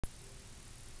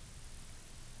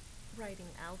writing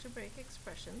algebraic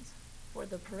expressions for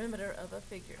the perimeter of a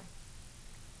figure.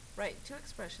 Write two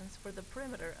expressions for the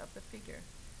perimeter of the figure.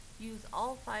 Use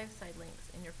all 5 side lengths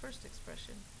in your first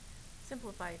expression.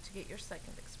 Simplify to get your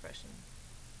second expression.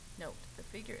 Note, the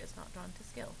figure is not drawn to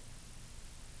scale.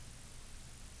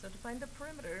 So to find the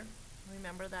perimeter,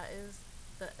 remember that is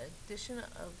the addition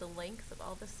of the length of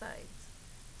all the sides.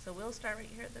 So we'll start right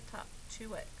here at the top,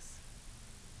 2x.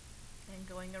 And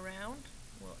going around,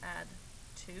 we'll add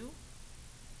 2,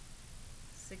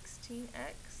 16x,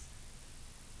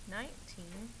 19,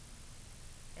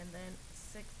 and then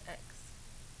 6x.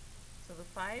 So the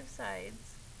 5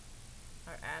 sides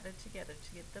are added together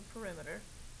to get the perimeter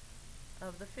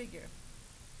of the figure.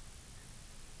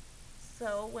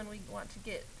 So when we want to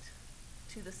get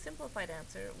to the simplified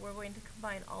answer, we're going to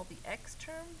combine all the x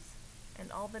terms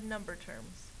and all the number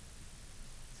terms.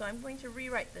 So I'm going to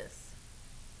rewrite this.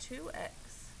 2x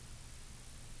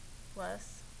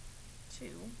plus 2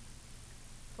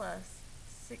 plus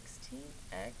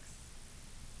 16x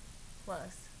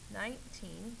plus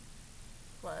 19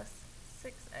 plus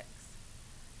 6x.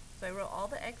 So I wrote all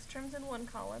the x terms in one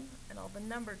column and all the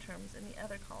number terms in the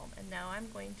other column. And now I'm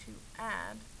going to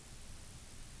add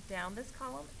down this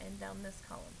column and down this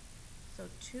column. So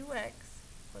 2x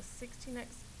plus 16x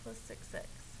plus 6x.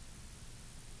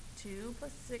 2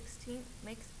 plus 16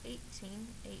 makes 18.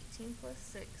 18 plus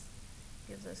 6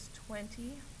 gives us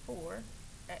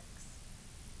 24x.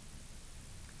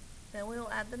 Then we'll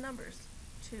add the numbers.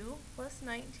 2 plus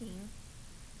 19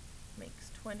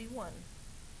 makes 21.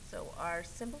 So our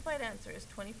simplified answer is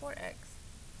 24x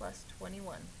plus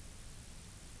 21.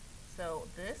 So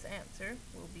this answer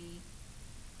will be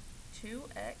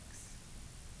 2x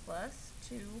plus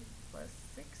 2 plus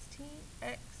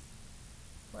 16x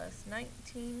plus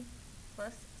 19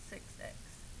 plus 6x.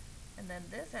 And then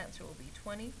this answer will be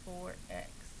 24x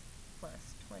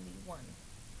plus 21.